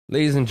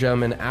Ladies and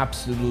gentlemen,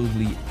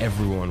 absolutely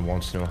everyone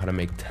wants to know how to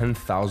make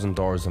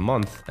 $10,000 a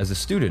month as a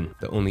student.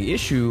 The only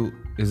issue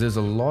is there's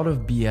a lot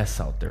of BS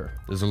out there.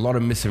 There's a lot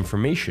of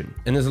misinformation,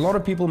 and there's a lot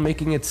of people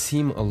making it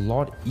seem a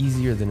lot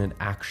easier than it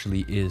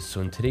actually is. So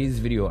in today's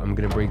video, I'm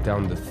gonna break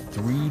down the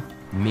 3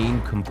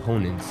 main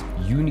components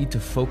you need to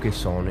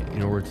focus on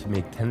in order to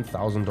make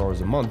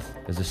 $10,000 a month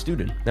as a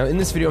student. Now in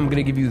this video, I'm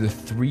gonna give you the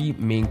 3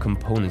 main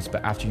components,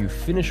 but after you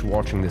finish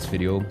watching this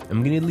video,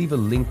 I'm gonna leave a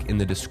link in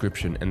the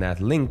description, and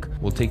that link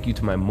will take you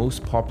to my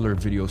most popular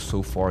video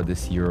so far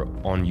this year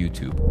on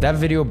YouTube. That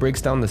video breaks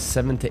down the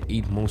 7 to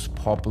 8 most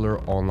popular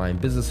online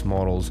business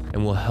models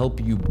and will help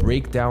you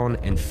break down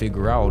and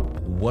figure out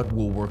what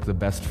will work the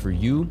best for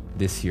you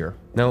this year.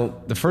 Now,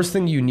 the first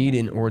thing you need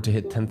in order to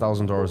hit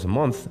 $10,000 a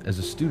month as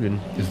a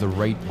student is the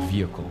right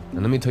vehicle.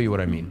 And let me tell you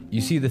what I mean.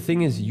 You see, the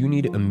thing is, you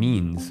need a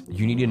means.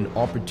 You need an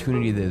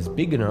opportunity that is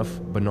big enough,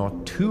 but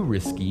not too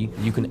risky,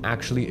 that you can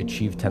actually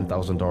achieve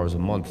 $10,000 a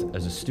month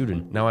as a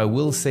student. Now, I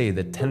will say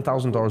that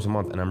 $10,000 a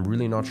month, and I'm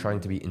really not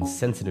trying to be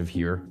insensitive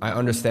here. I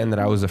understand that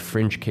I was a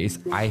fringe case.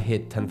 I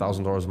hit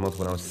 $10,000 a month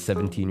when I was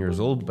 17 years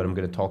old, but I'm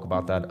gonna talk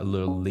about that a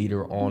little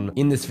later on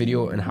in this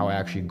video and how I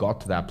actually got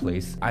to that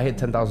place. I hit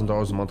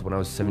 $10,000 a month when I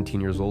was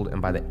 17 years old,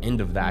 and by the end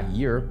of that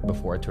year,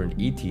 before I turned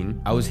 18,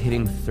 I was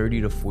hitting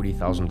 $30,000 to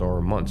 $40,000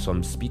 a month. So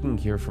I'm speaking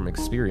here from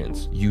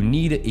experience. You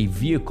need a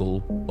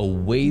vehicle, a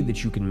way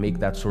that you can make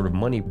that sort of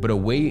money, but a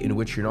way in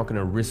which you're not going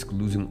to risk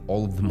losing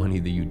all of the money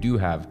that you do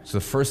have. So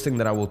the first thing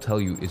that I will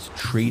tell you is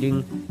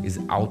trading is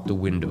out the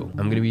window.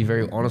 I'm going to be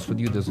very honest with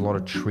you. There's a lot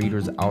of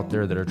traders out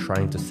there that are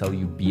trying to sell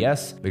you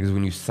BS, because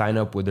when you sign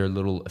up with their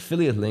little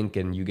affiliate link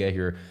and you get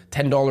your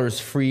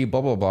 $10 free, blah,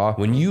 blah, blah,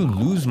 when you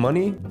lose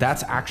money,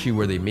 that's actually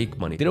where they make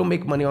money. They don't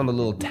make money on the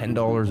little $10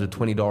 or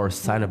 $20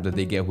 sign up that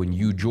they get when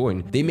you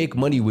join. They make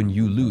money when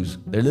you lose.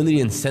 They're literally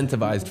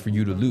incentivized for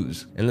you to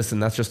lose. And listen,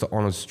 that's just the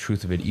honest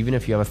truth of it. Even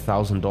if you have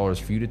 $1,000,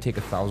 for you to take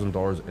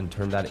 $1,000 and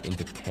turn that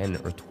into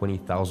 $10,000 or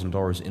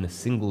 $20,000 in a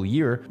single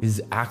year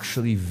is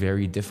actually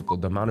very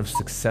difficult. The amount of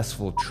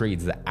successful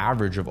trades, the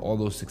average of all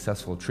those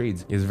successful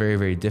trades is very,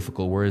 very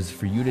difficult. Whereas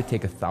for you to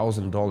take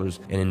 $1,000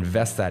 and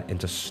invest that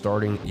into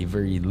starting a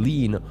very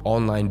lean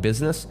online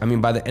business, I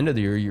mean, by the end of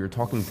the year, you're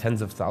talking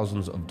tens of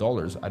thousands of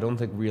dollars. I don't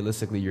think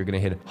realistically you're going to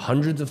hit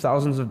hundreds of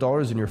thousands of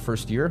dollars in your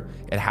first year.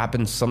 It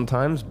happens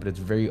sometimes, but it's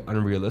very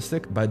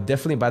unrealistic. But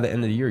definitely by the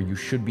end of the year, you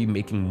should be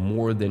making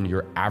more than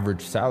your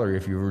average salary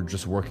if you were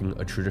just working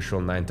a traditional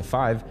 9 to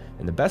 5.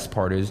 And the best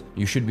part is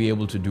you should be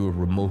able to do it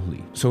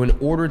remotely. So in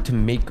order to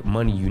make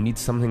money, you need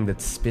something that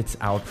spits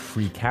out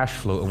free cash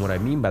flow. And what I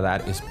mean by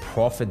that is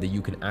profit that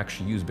you can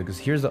actually use. Because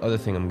here's the other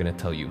thing I'm going to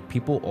tell you.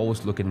 People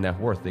always look at net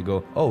worth. They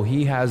go, oh,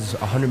 he has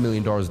 $100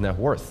 million net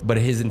worth, but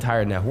his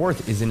entire net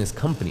worth is in his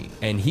company.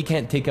 And he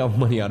can't take out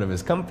money out of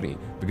his company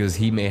because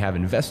he may have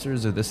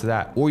investors or this or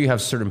that. Or you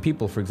have certain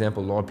people, for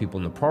example, a lot of people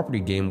in the property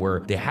game where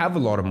they have a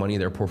lot of money,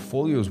 their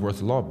portfolio is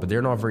worth a lot, but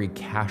they're not very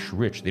cash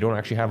rich. They don't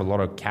actually have a lot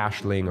of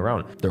cash laying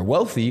around. They're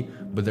wealthy,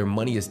 but their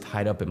money is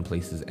tied up in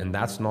places, and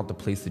that's not the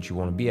place that you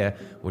want to be at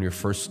when you're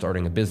first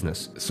starting a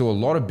business. So a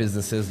lot of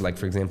businesses, like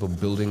for example,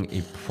 building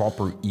a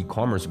proper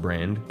e-commerce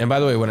brand. And by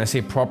the way, when I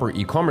say proper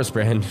e-commerce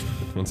brand,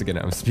 once again,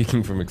 I'm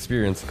speaking from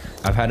experience.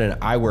 I've had an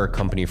eyewear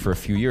company for a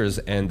few years,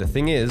 and the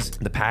thing is,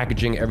 the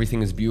packaging,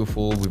 everything is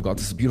beautiful. We've got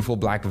this beautiful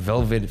black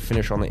velvet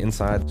finish on the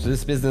inside. So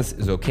this business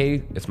is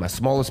okay. It's my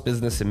smallest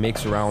business. It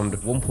makes around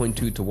 $1.2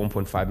 to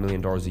 $1.5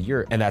 million a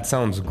year. And that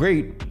sounds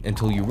great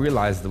until you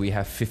realize that we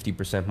have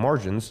 50%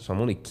 margins. So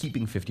I'm only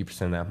keeping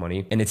 50% of that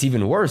money. And it's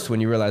even worse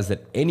when you realize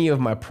that any of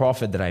my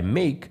profit that I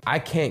make, I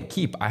can't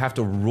keep. I have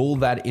to roll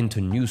that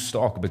into new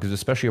stock, because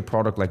especially a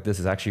product like this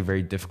is actually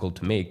very difficult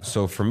to make.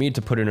 So for me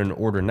to put in an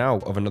order now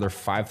of another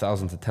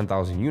 5,000 to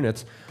 10,000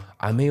 units,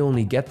 I may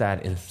only get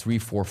that in 3,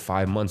 4,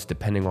 5 months,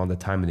 depending on the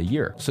time of the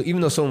year. So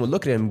even though someone would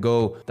look at it and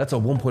go, that's a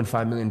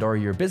 $1.5 million a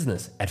year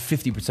business at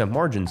 50%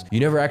 margins, you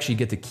never actually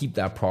get to keep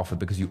that profit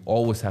because you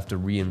always have to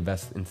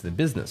reinvest into the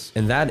business.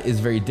 And that is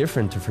very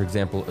different to, for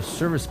example, a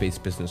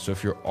service-based business. So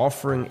if you're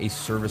offering a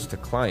service to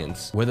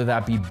clients, whether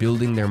that be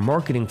building their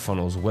marketing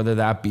funnels, whether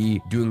that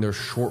be doing their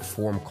short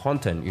form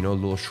content, you know,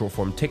 little short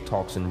form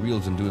TikToks and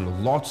Reels, and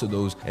doing lots of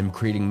those and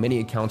creating many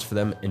accounts for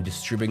them and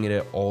distributing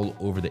it all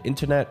over the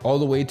internet, all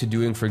the way to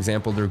doing, for example,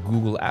 their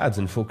Google ads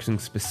and focusing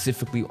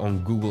specifically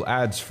on Google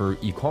ads for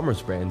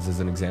e-commerce brands as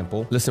an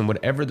example. Listen,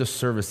 whatever the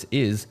service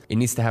is, it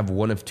needs to have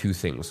one of 2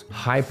 things: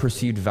 high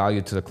perceived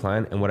value to the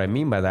client. And what I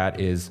mean by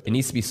that is it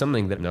needs to be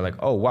something that they're like,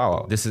 oh,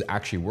 wow, this is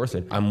actually worth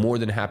it. I'm more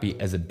than happy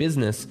as a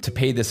business to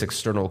pay this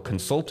external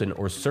consultant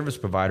or service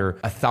provider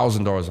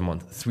 $1,000 a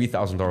month,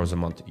 $3,000 a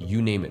month,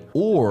 you name it.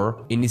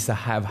 Or it needs to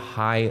have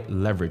high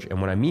leverage. And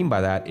what I mean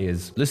by that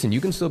is, listen,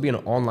 you can still be an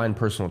online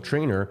personal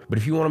trainer, but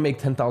if you want to make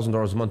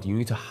 $10,000 a month, you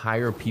need to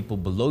hire people people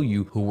below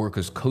you who work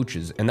as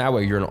coaches. And that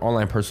way you're an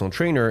online personal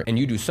trainer and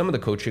you do some of the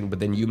coaching, but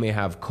then you may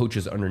have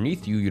coaches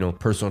underneath you,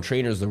 personal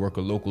trainers that work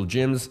at local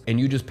gyms, and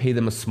you just pay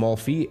them a small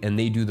fee and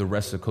they do the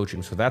rest of the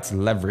coaching. So that's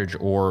leverage.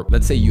 Or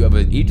let's say you have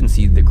an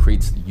agency that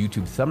creates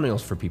YouTube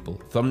thumbnails for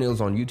people. Thumbnails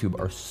on YouTube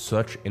are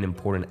such an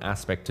important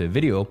aspect to a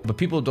video, but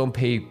people don't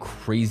pay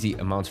crazy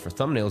amounts for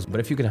thumbnails. But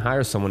if you can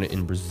hire someone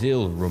in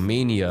Brazil,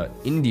 Romania,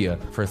 India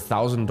for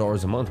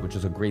 $1,000 a month, which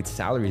is a great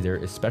salary there,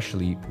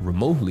 especially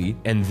remotely,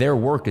 and their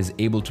work is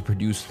able to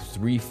produce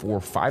 $3,000,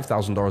 $4,000,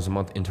 $5,000 a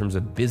month in terms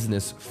of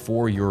business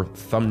for your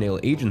thumbnail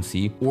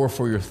agency or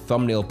for your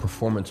thumbnail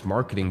performance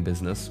marketing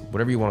business,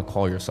 whatever you want to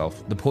call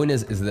yourself. The point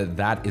is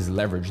that is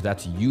leverage.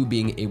 That's you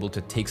being able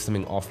to take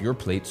something off your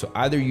plate. So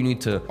either you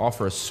need to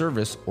offer a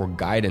service or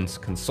guidance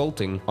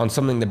consulting on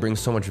something that brings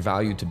so much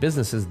value to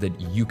businesses that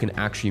you can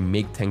actually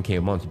make 10K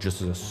a month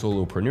just as a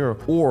solopreneur,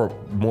 or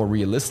more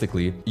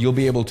realistically, you'll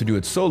be able to do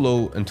it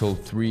solo until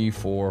 $3,000,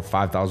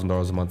 $4,000,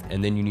 $5,000 a month.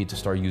 And then you need to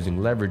start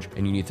using leverage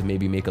and you need to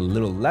maybe make a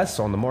little less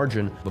on the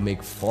margin, but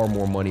make far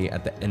more money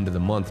at the end of the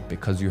month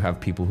because you have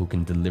people who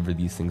can deliver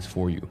these things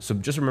for you. So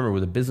just remember,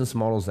 with the business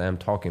models that I'm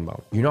talking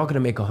about, you're not going to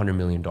make $100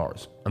 million.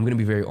 I'm going to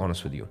be very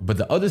honest with you. But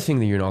the other thing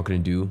that you're not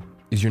going to do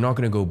is you're not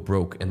going to go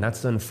broke. And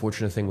that's the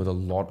unfortunate thing with a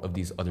lot of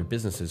these other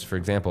businesses. For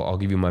example, I'll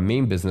give you my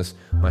main business,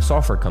 my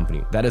software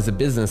company. That is a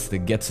business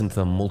that gets into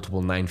the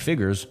multiple 9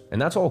 figures, and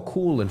that's all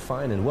cool and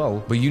fine and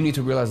well, but you need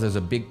to realize there's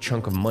a big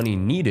chunk of money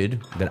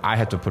needed that I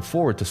had to put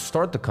forward to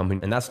start the company.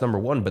 And that's number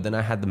one. But then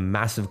I had the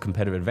massive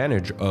competitive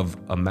advantage of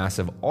a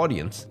massive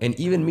audience. And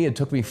even me, it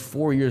took me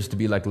 4 years to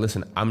be like,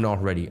 listen, I'm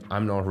not ready.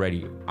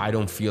 I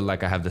don't feel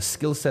like I have the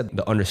skill set,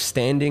 the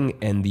understanding,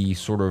 and the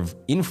sort of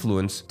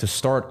influence to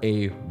start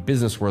a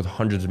business worth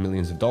hundreds of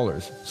millions of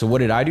dollars. So what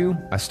did I do?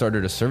 I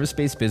started a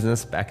service-based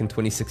business back in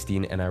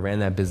 2016, and I ran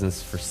that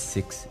business for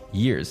 6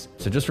 years.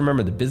 So just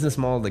remember, the business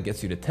model that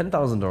gets you to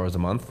 $10,000 a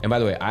month. And by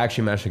the way, I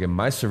actually managed to get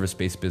my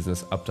service-based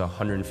business up to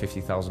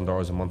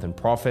 $150,000 a month in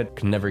profit.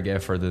 Can never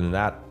get further than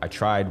that. I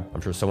tried. I'm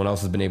sure someone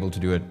else has been able to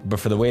do it. But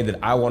for the way that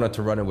I wanted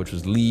to run it, which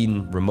was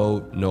lean,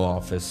 remote, no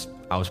office,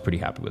 I was pretty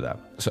happy with that.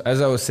 So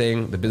as I was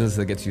saying, the business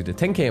that gets you to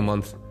 10K a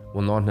month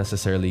will not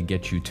necessarily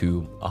get you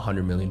to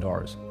 $100 million,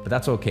 but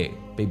that's okay.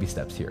 Baby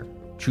steps here.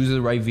 Choose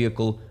the right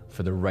vehicle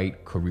for the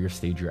right career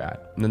stage you're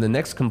at. And then the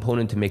next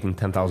component to making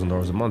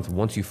 $10,000 a month,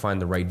 once you find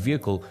the right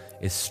vehicle,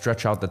 is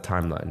stretch out the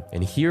timeline.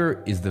 And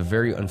here is the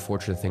very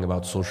unfortunate thing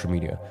about social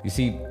media. You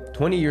see,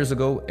 20 years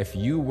ago, if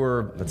you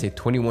were, let's say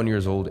 21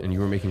 years old and you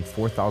were making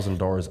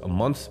 $4,000 a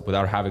month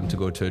without having to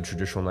go to a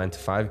traditional 9 to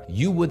 5,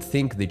 you would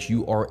think that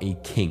you are a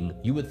king.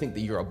 You would think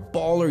that you're a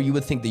baller. You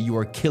would think that you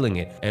are killing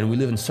it. And we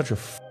live in such a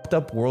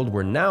up world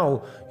where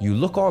now you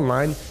look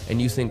online and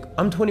you think,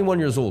 I'm 21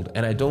 years old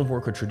and I don't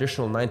work a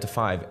traditional 9 to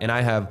 5 and I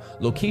have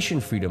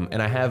location freedom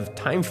and I have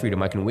time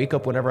freedom. I can wake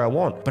up whenever I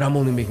want, but I'm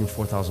only making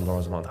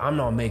 $4,000 a month. I'm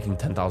not making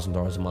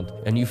 $10,000 a month.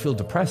 And you feel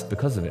depressed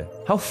because of it.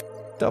 How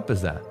up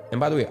is that? And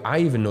by the way, I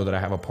even know that I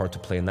have a part to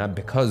play in that,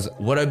 because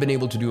what I've been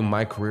able to do in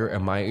my career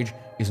at my age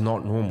is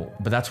not normal.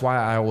 But that's why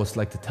I always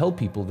like to tell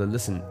people that,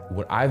 listen,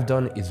 what I've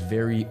done is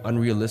very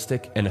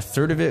unrealistic, and a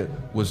third of it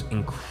was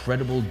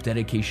incredible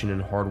dedication and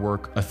hard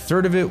work. A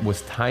third of it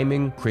was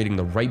timing, creating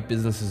the right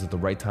businesses at the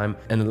right time,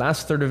 and the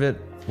last third of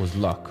it was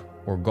luck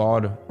or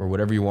God or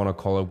whatever you want to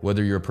call it,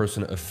 whether you're a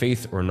person of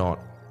faith or not.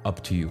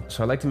 Up to you.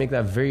 So I like to make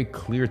that very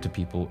clear to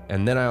people.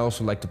 And then I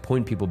also like to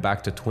point people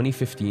back to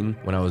 2015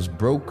 when I was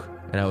broke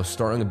and I was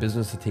starting a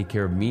business to take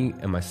care of me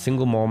and my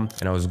single mom,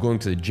 and I was going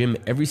to the gym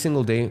every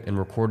single day and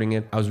recording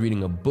it. I was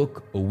reading a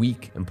book a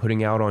week and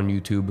putting it out on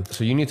YouTube.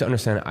 So you need to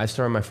understand, I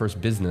started my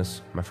first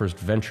business, my first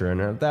venture, and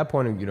at that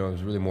point, it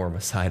was really more of a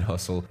side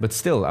hustle. But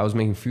still, I was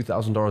making a few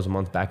 $1,000s a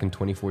month back in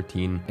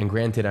 2014. And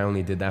granted, I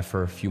only did that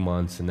for a few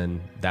months, and then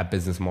that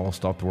business model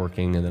stopped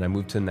working, and then I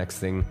moved to the next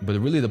thing. But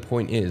really the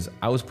point is,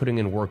 I was putting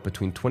in work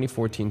between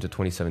 2014 to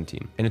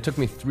 2017. And it took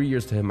me 3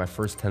 years to hit my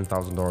first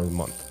 $10,000 a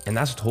month. And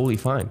that's totally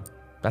fine.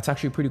 That's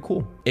actually pretty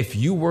cool. If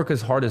you work as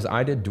hard as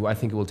I did, do I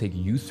think it will take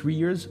you 3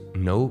 years?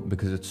 No,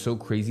 because it's so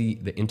crazy.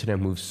 The internet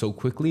moves so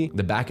quickly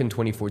that back in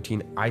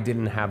 2014, I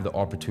didn't have the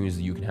opportunities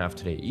that you can have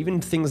today.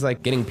 Even things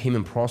like getting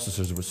payment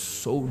processors was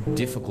so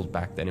difficult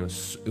back then. It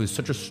was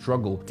such a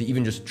struggle to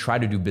even just try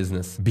to do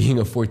business being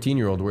a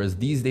 14-year-old, whereas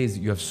these days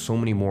you have so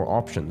many more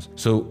options.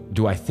 So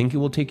do I think it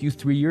will take you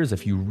 3 years?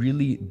 If you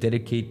really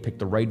dedicate, pick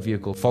the right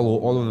vehicle, follow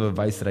all of the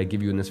advice that I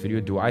give you in this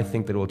video, do I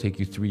think that it will take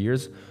you 3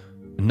 years?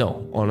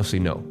 No, honestly,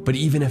 no. But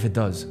even if it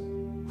does,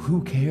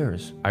 who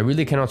cares? I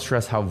really cannot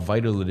stress how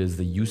vital it is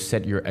that you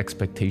set your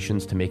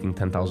expectations to making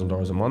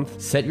 $10,000 a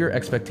month. Set your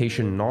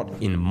expectation not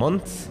in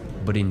months,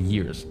 but in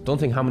years. Don't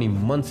think how many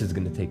months it's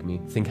going to take me.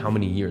 Think how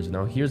many years.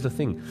 Now, here's the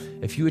thing.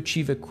 If you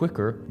achieve it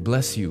quicker,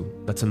 bless you.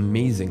 That's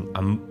amazing.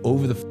 I'm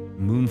over the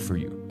moon for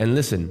you. And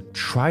listen,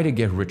 try to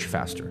get rich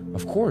faster.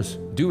 Of course,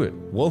 do it.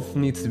 Wealth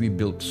needs to be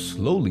built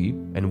slowly,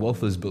 and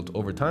wealth is built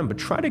over time, but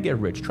try to get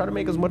rich. Try to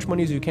make as much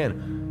money as you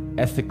can.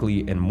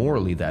 ethically and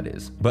morally that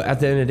is. But at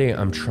the end of the day,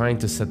 I'm trying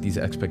to set these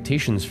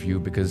expectations for you,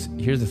 because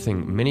here's the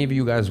thing. Many of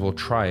you guys will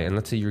try, and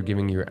let's say you're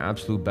giving your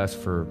absolute best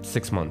for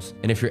 6 months.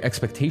 And if your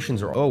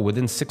expectations are, oh,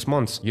 within 6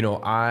 months,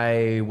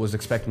 I was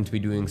expecting to be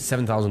doing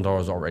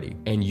 $7,000 already,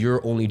 and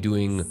you're only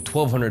doing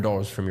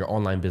 $1,200 from your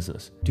online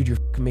business. Dude, you're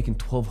making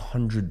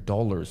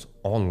 $1,200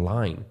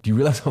 online. Do you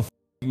realize how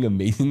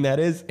amazing that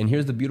is? And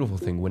here's the beautiful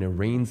thing. When it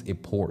rains,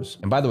 it pours.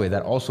 And by the way,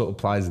 that also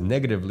applies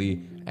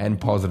negatively and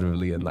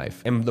positively in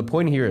life. And the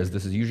point here is,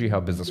 this is usually how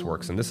business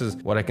works. And this is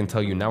what I can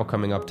tell you now,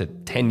 coming up to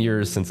 10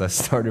 years since I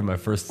started my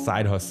first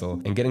side hustle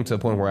and getting to a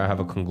point where I have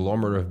a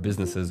conglomerate of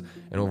businesses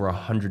and over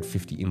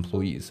 150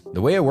 employees.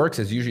 The way it works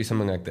is usually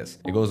something like this.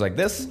 It goes like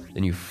this,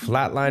 then you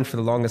flatline for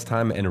the longest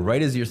time. And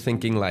right as you're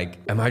thinking like,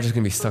 am I just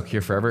gonna be stuck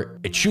here forever?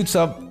 It shoots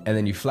up, and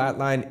then you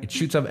flatline, it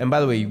shoots up. And by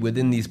the way,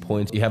 within these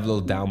points, you have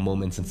little down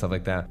moments and stuff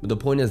like that. But the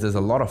point is, there's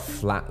a lot of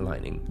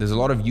flatlining. There's a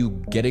lot of you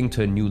getting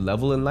to a new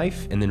level in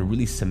life and then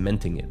really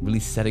cementing it, really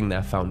setting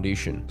that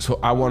foundation. So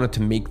I wanted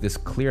to make this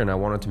clear, and I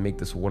wanted to make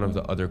this one of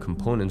the other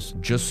components,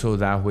 just so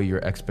that way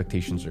your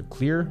expectations are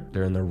clear,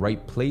 they're in the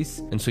right place,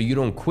 and so you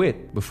don't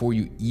quit before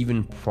you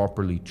even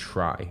properly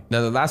try.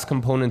 Now, the last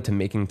component to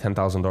making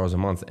 $10,000 a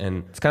month,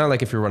 and it's kind of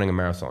like if you're running a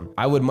marathon.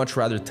 I would much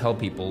rather tell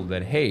people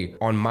that, hey,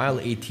 on mile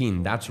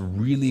 18, that's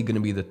really gonna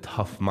be the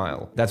tough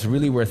mile. That's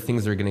really where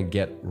things are gonna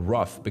get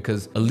rough,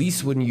 because at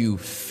least when you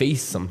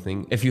face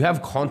something, if you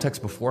have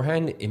context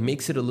beforehand, it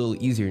makes it a little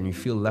easier and you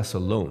feel less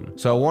alone.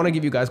 So I want to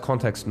give you guys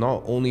context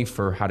not only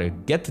for how to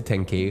get to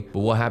 10K, but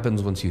what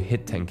happens once you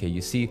hit 10K. You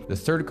see, the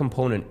third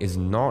component is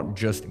not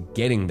just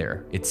getting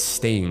there, it's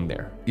staying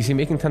there. You see,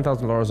 making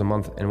 $10,000 a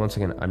month, and once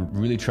again, I'm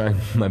really trying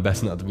my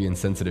best not to be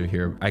insensitive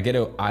here. I get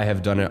it, I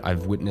have done it,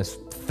 I've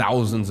witnessed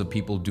thousands of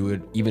people do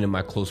it, even in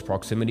my close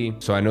proximity.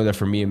 So I know that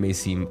for me, it may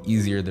seem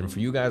easier than for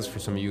you guys. For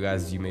some of you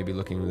guys, you may be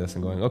looking at this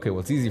and going, okay,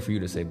 well, it's easy for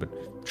you to say,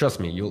 but trust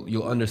me,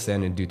 you'll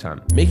understand in due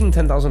time. Making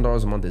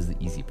 $10,000 a month is the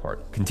easy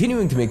part.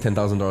 Continuing to make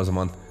 $10,000 a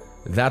month,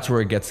 that's where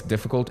it gets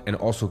difficult, and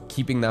also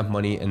keeping that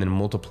money and then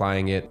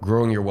multiplying it,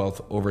 growing your wealth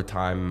over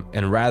time.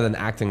 And rather than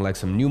acting like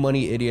some new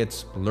money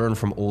idiots, learn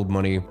from old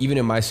money. Even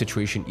in my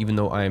situation, even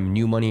though I am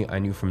new money, I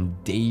knew from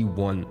day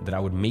one that I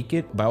would make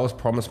it, but I always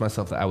promised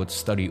myself that I would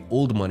study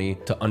old money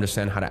to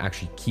understand how to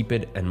actually keep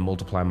it and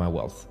multiply my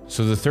wealth.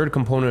 So the third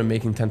component of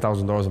making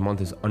 $10,000 a month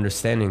is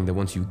understanding that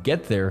once you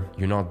get there,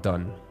 you're not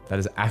done. That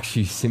is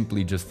actually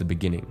simply just the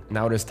beginning.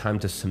 Now it is time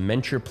to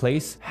cement your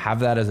place, have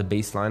that as a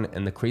baseline.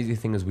 And the crazy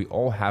thing is, we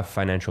all have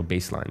financial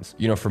baselines.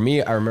 For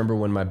me, I remember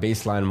when my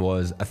baseline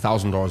was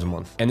 $1,000 a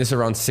month. And this is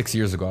around 6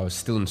 years ago. I was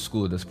still in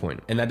school at this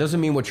point. And that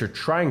doesn't mean what you're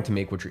trying to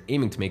make, what you're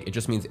aiming to make. It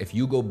just means if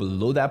you go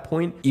below that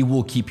point, it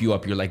will keep you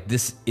up. You're like,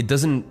 it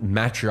doesn't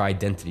match your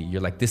identity.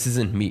 You're like, this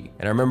isn't me.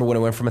 And I remember when I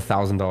went from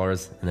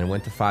 $1,000 and then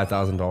went to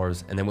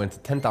 $5,000 and then went to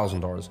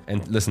 $10,000.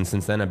 And listen,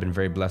 since then, I've been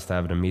very blessed to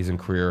have an amazing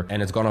career,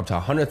 and it's gone up to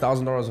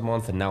 $100,000 a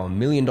month, and now $1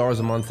 million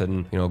a month.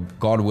 And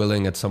God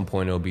willing, at some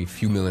point it'll be a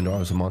few $1 million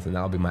a month, and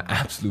that'll be my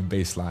absolute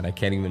baseline. I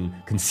can't even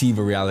conceive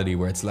a reality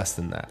where it's less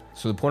than that.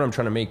 So the point I'm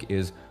trying to make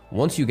is,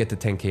 once you get to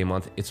 10K a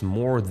month, it's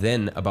more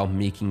than about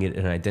making it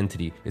an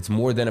identity. It's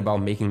more than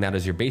about making that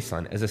as your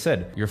baseline. As I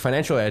said, your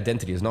financial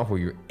identity is not where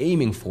you're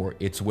aiming for.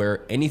 It's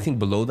where anything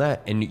below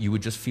that, and you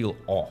would just feel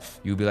off.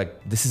 You'd be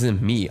like, this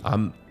isn't me.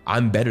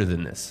 I'm better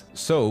than this.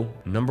 So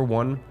number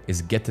one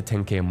is get to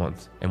 10K a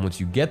month. And once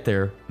you get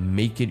there,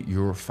 make it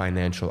your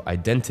financial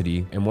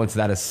identity. And once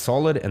that is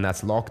solid and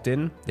that's locked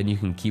in, then you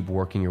can keep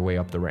working your way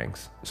up the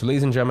ranks. So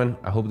ladies and gentlemen,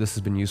 I hope this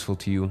has been useful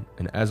to you.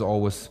 And as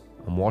always,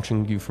 I'm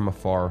watching you from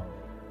afar,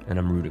 and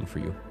I'm rooting for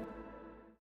you.